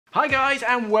Hi guys,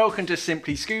 and welcome to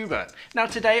Simply Scuba. Now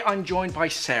today I'm joined by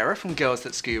Sarah from Girls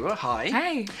That Scuba. Hi.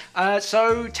 Hey.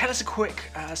 So tell us a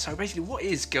quick, so basically what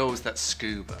is Girls That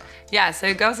Scuba? Yeah,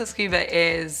 so Girls That Scuba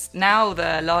is now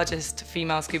the largest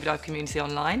female scuba dive community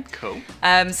online. Cool.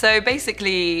 So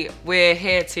basically we're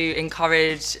here to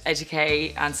encourage,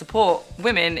 educate and support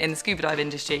women in the scuba dive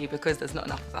industry because there's not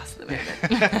enough of us at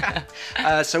the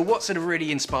moment. So what sort of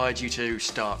really inspired you to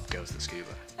start Girls That Scuba?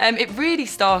 It really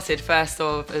started first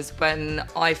off as when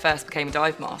I first became a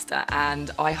dive master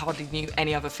and I hardly knew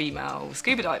any other female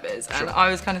scuba divers. Sure. And I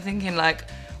was kind of thinking like,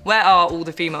 where are all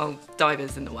the female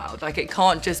divers in the world? Like, it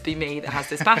can't just be me that has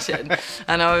this passion.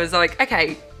 And I was like,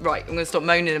 okay, right, I'm gonna stop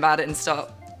moaning about it and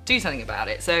start do something about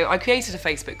it. So I created a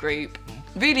Facebook group,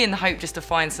 really in the hope just to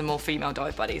find some more female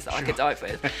dive buddies that I could dive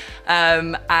with.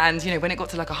 And you know, when it got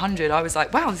to like 100, I was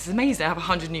like, wow, this is amazing. I have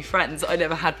 100 new friends that I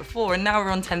never had before, and now we're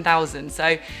on 10,000.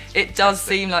 So it does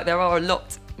seem like there are a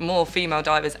lot more female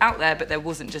divers out there, but there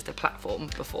wasn't just a platform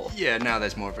before. Yeah, now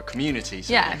there's more of a community,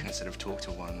 so you can sort of talk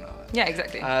to one another. Yeah,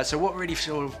 exactly. So what really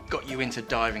sort of got you into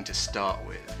diving to start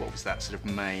with? What was that sort of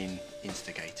main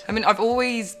instigator? I mean, I've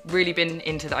always really been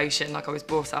into the ocean. Like, I was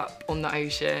brought up on the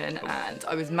ocean, and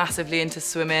I was massively into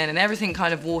swimming and everything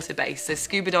kind of water-based. So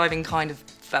scuba diving kind of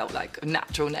felt like a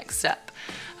natural next step.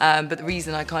 But the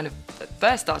reason I kind of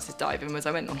first started diving was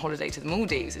I went on holiday to the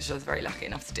Maldives, which I was very lucky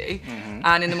enough to do.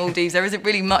 And in the Maldives, there isn't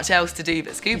really much else to do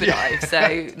but scuba dive.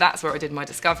 So that's where I did my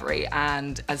discovery.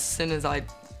 And as soon as I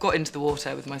got into the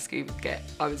water with my scuba kit,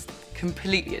 I was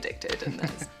completely addicted. And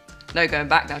there's no going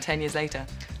back now, 10 years later.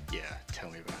 Yeah, tell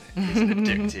me about it. It's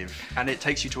addictive. And it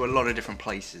takes you to a lot of different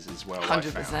places as well.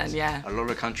 100%, yeah. A lot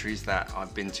of countries that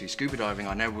I've been to scuba diving,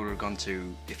 I never would have gone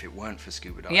to if it weren't for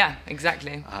scuba diving. Yeah,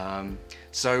 exactly.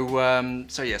 So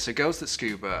Girls That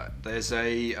Scuba, there's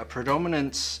a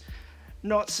predominant,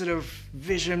 not sort of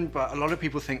vision, but a lot of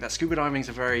people think that scuba diving is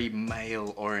a very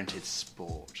male-oriented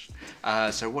sport.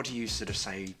 So what do you sort of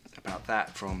say about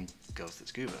that from Girls That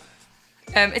Scuba?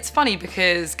 It's funny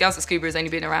because Girls That Scuba has only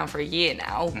been around for a year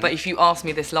now, but if you asked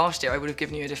me this last year, I would have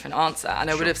given you a different answer, and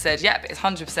I would have said, yeah, but it's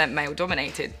 100% male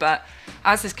dominated. But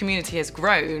as this community has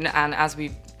grown and as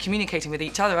we're communicating with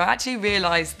each other, I actually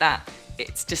realised that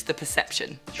it's just the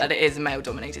perception that it is a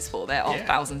male-dominated sport. There are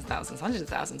thousands, hundreds of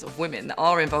thousands of women that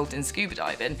are involved in scuba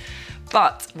diving.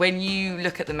 But when you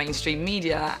look at the mainstream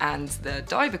media and the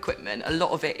dive equipment, a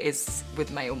lot of it is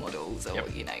with male models, or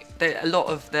you know, a lot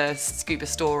of the scuba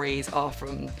stories are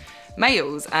from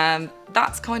males, and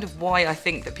that's kind of why I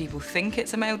think that people think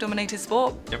it's a male-dominated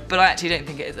sport, but I actually don't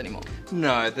think it is anymore.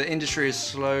 No, the industry is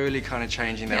slowly kind of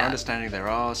changing. They're understanding there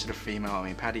are sort of female, I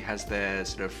mean, Paddy has their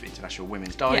sort of International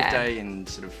Women's Dive Day in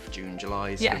sort of June,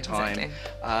 July sort of time.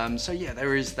 Exactly. So yeah,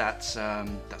 there is that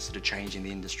sort of change in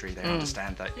the industry. They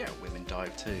understand that, women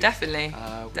dive too. Definitely.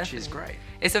 Which is great.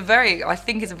 It's I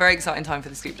think it's a very exciting time for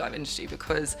the scuba dive industry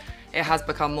because it has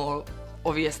become more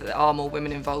obvious that there are more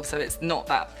women involved, so it's not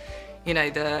that, you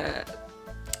know,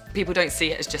 people don't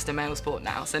see it as just a male sport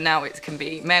now. So now it can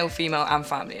be male, female and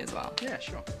family as well. Yeah,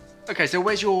 sure. Okay, so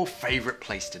where's your favourite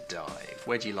place to dive?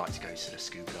 Where do you like to go sort of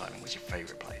scuba diving? What's your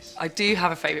favourite place? I do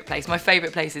have a favourite place. My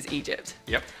favourite place is Egypt.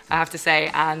 Yep. I have to say,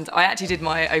 and I actually did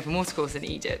my open water course in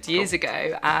Egypt years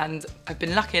ago, and I've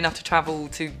been lucky enough to travel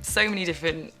to so many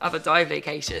different other dive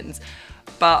locations,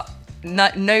 but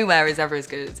nowhere is ever as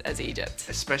good as Egypt.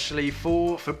 Especially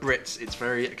for Brits, it's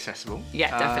very accessible.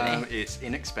 Yeah, definitely. It's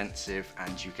inexpensive,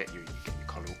 and you get your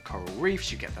coral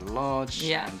reefs, you get the large,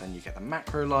 and then you get the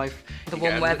macro life. The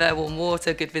warm weather, warm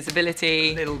water, good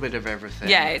visibility. A little bit of everything.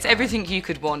 Yeah, it's everything you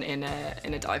could want in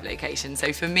a dive location.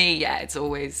 So for me, yeah, it's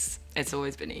always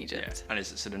been Egypt. Yeah. And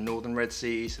is it sort of northern Red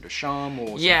Sea, sort of Sharm,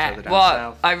 or sort of further down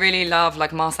south? I really love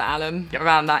like Marsa Alam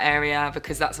around that area,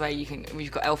 because that's where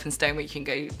you've got Elphinstone where you can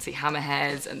go see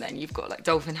hammerheads, and then you've got like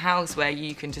Dolphin House where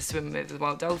you can just swim with the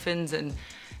wild dolphins. And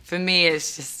for me,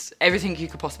 it's just everything you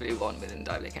could possibly want within a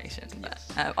dive location. But,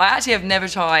 I actually have never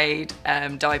tried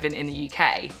diving in the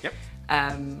UK. Yep.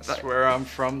 That's where I'm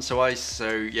from. So I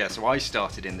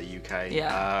started in the UK.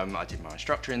 Yeah. I did my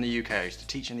instructor in the UK. I used to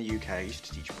teach in the UK. I used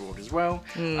to teach abroad as well.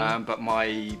 But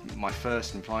my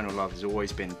first and final love has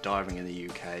always been diving in the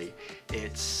UK.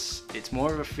 It's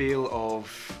more of a feel of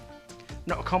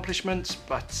not accomplishment,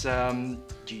 but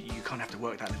you kind of have to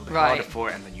work that little bit Right. harder for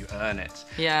it, and then you earn it.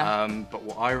 Yeah. But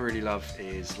what I really love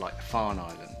is like the Farn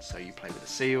Island. So you play with the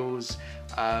seals,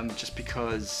 just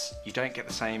because you don't get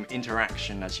the same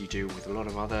interaction as you do with a lot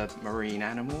of other marine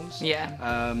animals.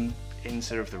 Yeah. In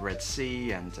sort of the Red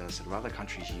Sea and sort of other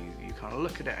countries, you kind of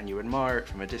look at it and you admire it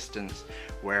from a distance,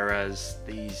 whereas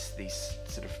these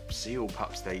sort of seal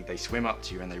pups, they swim up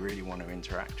to you and they really want to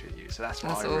interact with you. So that's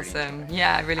what I really awesome. enjoy.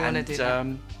 Yeah, I really want to do that.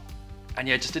 And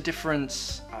yeah, just a different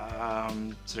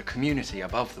sort of community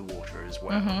above the water as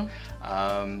well.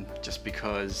 Just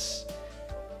because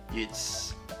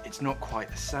it's not quite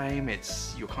the same.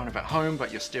 You're kind of at home,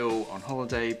 but you're still on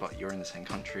holiday, but you're in the same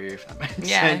country, if that makes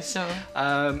sense. Yeah,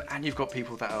 sure. And you've got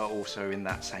people that are also in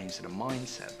that same sort of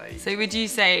mindset. So would you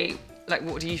say, like,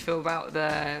 what do you feel about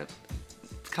the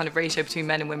kind of ratio between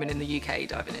men and women in the UK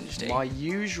diving industry?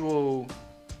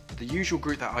 The usual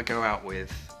group that I go out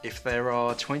with, if there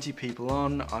are 20 people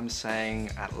on, I'm saying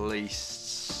at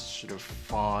least sort of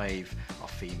 5 are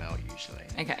female usually.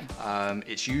 Okay.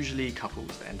 It's usually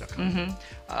couples that end up coming.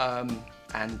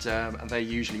 And they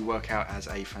usually work out as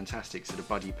a fantastic sort of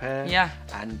buddy pair. Yeah.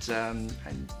 And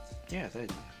yeah, they're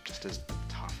just as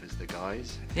tough as the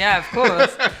guys. Yeah, of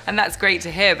course. And that's great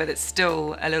to hear, but it's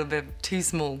still a little bit too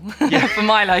small for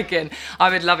my liking. I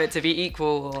would love it to be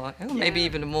equal, or maybe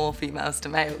even more females to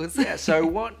males. Yeah, so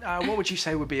what would you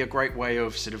say would be a great way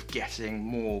of sort of getting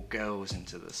more girls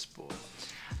into the sport?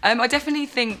 I definitely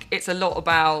think it's a lot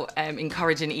about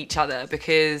encouraging each other,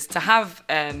 because to have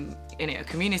a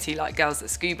community like Girls That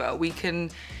Scuba, we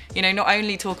can, not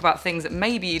only talk about things that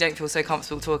maybe you don't feel so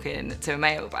comfortable talking to a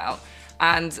male about,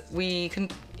 and we can,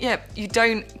 you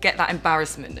don't get that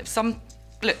embarrassment of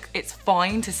look, it's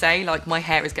fine to say, like, my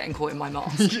hair is getting caught in my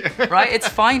mask, right? It's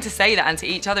fine to say that, and to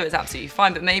each other it's absolutely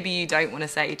fine, but maybe you don't want to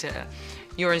say to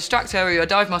your instructor or your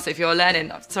dive master if you're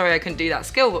learning, sorry, I couldn't do that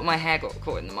skill, but my hair got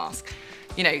caught in the mask.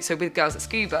 So with Girls That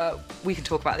Scuba, we can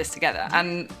talk about this together,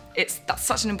 and that's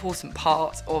such an important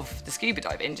part of the scuba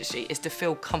dive industry, is to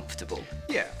feel comfortable.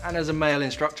 Yeah, and as a male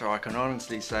instructor, I can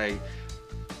honestly say,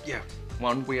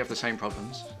 one, we have the same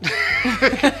problems.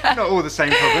 Not all the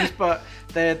same problems, but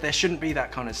there shouldn't be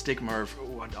that kind of stigma of,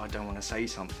 oh, I don't want to say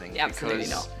something. Yeah, absolutely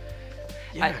not.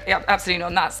 Yeah. Absolutely not.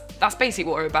 And that's basically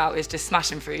what we're about, is just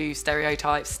smashing through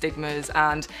stereotypes, stigmas,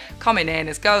 and coming in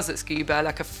as Girls That Scuba,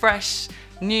 like a fresh,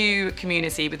 new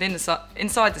community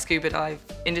inside the scuba dive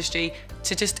industry,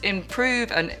 to just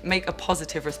improve and make a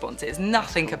positive response. It's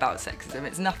nothing about sexism.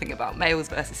 It's nothing about males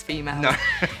versus females. No.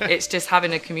 It's just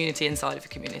having a community inside of a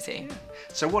community.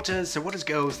 So what does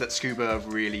Girls That Scuba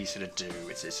really sort of do?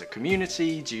 Is this a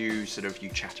community? Do you you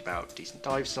chat about decent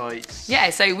dive sites? Yeah,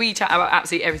 so we chat about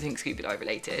absolutely everything scuba dive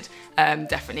related.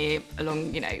 Definitely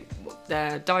along,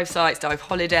 the dive sites, dive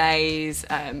holidays,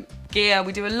 gear.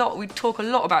 We talk a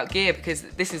lot about gear, because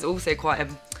this is also quite a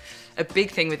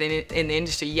big thing in the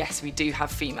industry. Yes, we do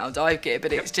have female dive gear,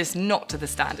 but it's just not to the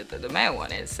standard that the male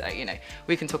one is. So,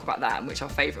 we can talk about that and which are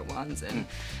favourite ones. And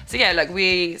so,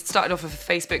 we started off with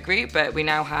a Facebook group, but we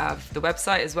now have the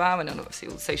website as well, and obviously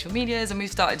all the social medias, and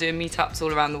we've started doing meetups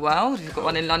all around the world. We've got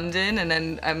one in London, and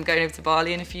then going over to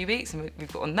Bali in a few weeks, and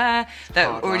we've got one there. They're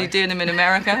already doing them in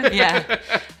America.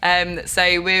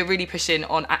 So we're really pushing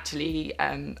on actually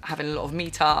having a lot of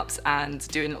meetups and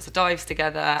doing lots of dives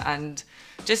together, and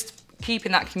just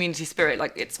keeping that community spirit.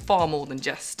 Like, it's far more than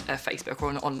just a Facebook or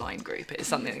an online group. It is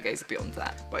something that goes beyond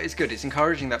that. But it's good. It's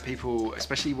encouraging that people,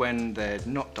 especially when they're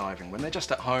not diving, when they're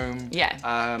just at home,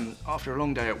 after a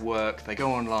long day at work, they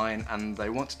go online and they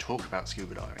want to talk about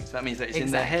scuba diving. So that means that it's in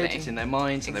their head, it's in their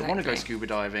mind, so they want to go scuba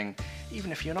diving,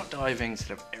 even if you're not diving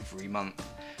sort of every month.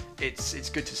 It's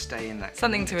good to stay in that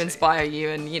something community. To inspire you,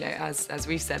 and as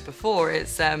we've said before,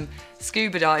 it's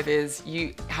scuba divers,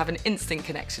 you have an instant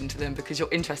connection to them because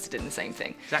you're interested in the same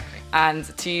thing. Exactly.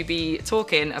 And to be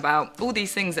talking about all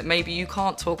these things that maybe you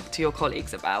can't talk to your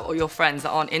colleagues about, or your friends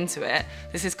that aren't into it,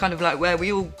 this is kind of like where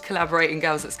we all collaborate in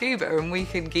Girls That Scuba, and we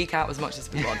can geek out as much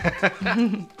as we want.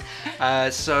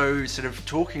 So sort of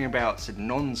talking about sort of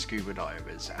non-scuba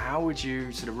divers, how would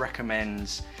you sort of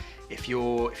recommend, if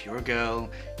you're a girl,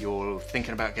 you're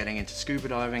thinking about getting into scuba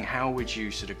diving, how would you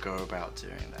sort of go about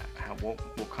doing that?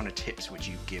 What kind of tips would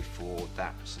you give for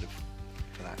that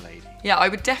lady? Yeah, I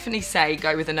would definitely say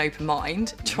go with an open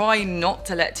mind. Try not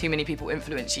to let too many people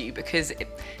influence you, because it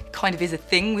kind of is a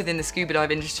thing within the scuba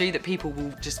dive industry that people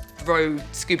will just throw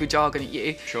scuba jargon at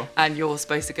you. Sure. And you're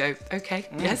supposed to go, okay,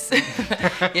 yes.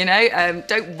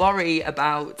 Don't worry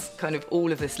about kind of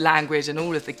all of this language and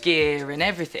all of the gear and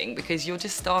everything, because you're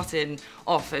just starting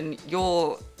off, and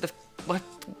my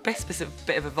best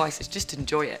bit of advice is just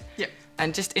enjoy it. Yeah.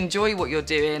 And just enjoy what you're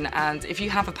doing, and if you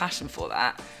have a passion for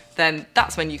that, then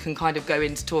that's when you can kind of go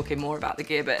into talking more about the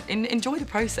gear, but enjoy the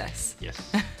process.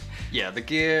 Yes. Yeah, the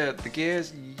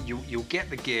gears, you'll get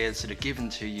the gears sort of given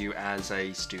to you as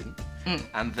a student,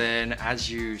 and then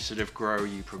as you sort of grow,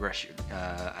 you progress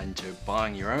into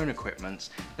buying your own equipment,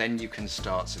 then you can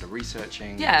start sort of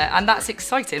researching. Yeah, and that's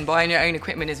exciting. Buying your own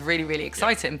equipment is really, really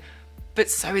exciting. Yeah. But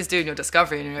so is doing your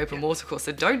discovery in an open water course.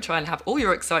 So don't try and have all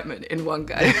your excitement in one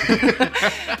go.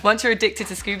 Once you're addicted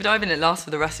to scuba diving, it lasts for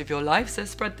the rest of your life. So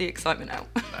spread the excitement out.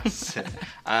 That's it.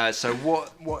 So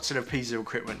what sort of pieces of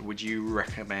equipment would you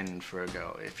recommend for a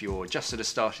girl? If you're just sort of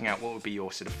starting out, what would be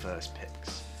your sort of first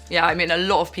picks? Yeah, I mean, a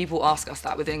lot of people ask us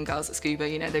that within Girls That Scuba.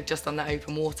 You know, they've just done that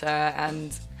open water,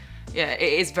 and yeah,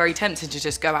 it is very tempting to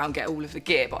just go out and get all of the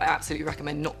gear, but I absolutely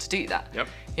recommend not to do that. Yep.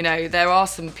 You know, there are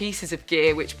some pieces of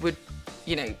gear which would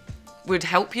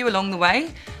help you along the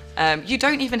way. You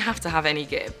don't even have to have any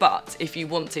gear, but if you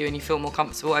want to and you feel more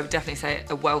comfortable, I would definitely say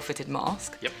a well-fitted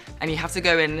mask. Yep. And you have to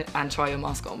go in and try your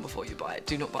mask on before you buy it.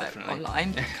 Do not buy it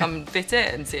online. Come fit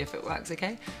it and see if it works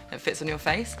okay. It fits on your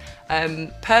face.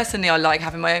 Personally, I like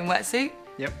having my own wetsuit.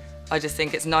 Yep. I just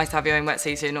think it's nice to have your own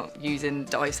wetsuit so you're not using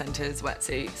dive centres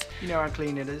wetsuits. You know how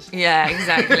clean it is. Yeah,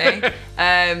 exactly.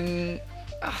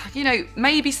 You know,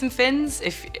 maybe some fins.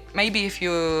 If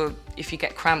you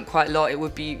get cramped quite a lot, it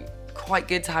would be quite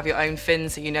good to have your own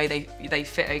fins so you know they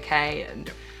fit okay.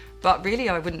 But really,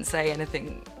 I wouldn't say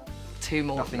anything too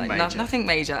more. Nothing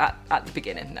major at the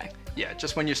beginning, no. Yeah,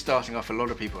 just when you're starting off, a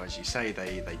lot of people, as you say,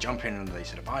 they jump in and they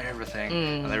sort of buy everything,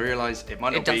 and they realise it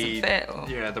might not be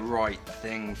the right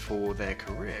thing for their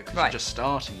career. Because you're just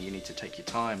starting, you need to take your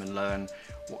time and learn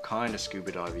what kind of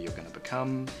scuba diver you're going to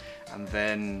become, and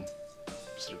then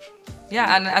sort of.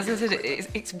 Yeah, and as I said,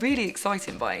 it's really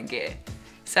exciting buying gear.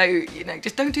 So, you know,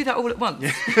 just don't do that all at once.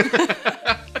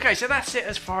 Okay, so that's it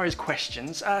as far as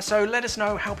questions. So let us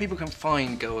know how people can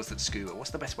find Girls That Scuba.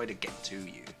 What's the best way to get to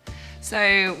you?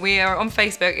 So we are on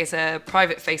Facebook. It's a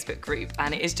private Facebook group,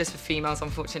 and it is just for females,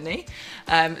 unfortunately.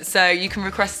 So you can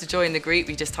request to join the group.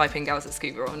 You just type in Girls That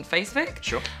Scuba on Facebook.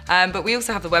 Sure. But we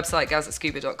also have the website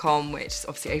girlsthatscuba.com, which is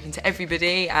obviously open to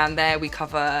everybody, and there we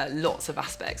cover lots of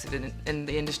aspects in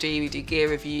the industry. We do gear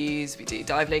reviews, we do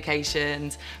dive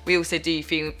locations, we also do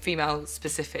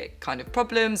female-specific kind of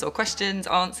problems or questions,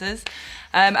 answers.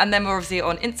 And then we're obviously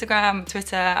on Instagram,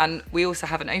 Twitter, and we also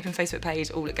have an open Facebook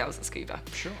page, all at Girls That Scuba.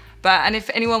 Sure. And if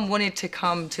anyone wanted to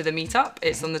come to the meetup,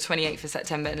 it's on the 28th of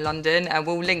September in London, and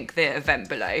we'll link the event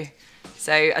below.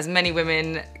 So as many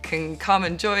women can come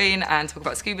and join and talk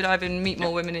about scuba diving, meet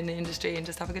more women in the industry, and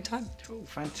just have a good time. Cool,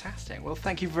 fantastic. Well,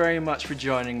 thank you very much for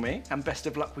joining me, and best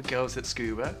of luck with Girls That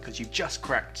Scuba, because you've just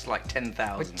cracked like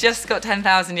 10,000. We just got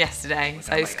 10,000 yesterday,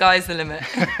 so sky's the limit.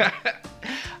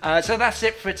 So that's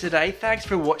it for today. Thanks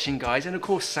for watching, guys, and of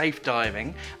course, safe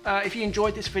diving. If you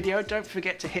enjoyed this video, don't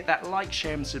forget to hit that like,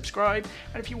 share, and subscribe.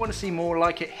 And if you want to see more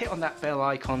like it, hit on that bell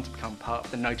icon to become part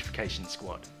of the notification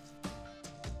squad.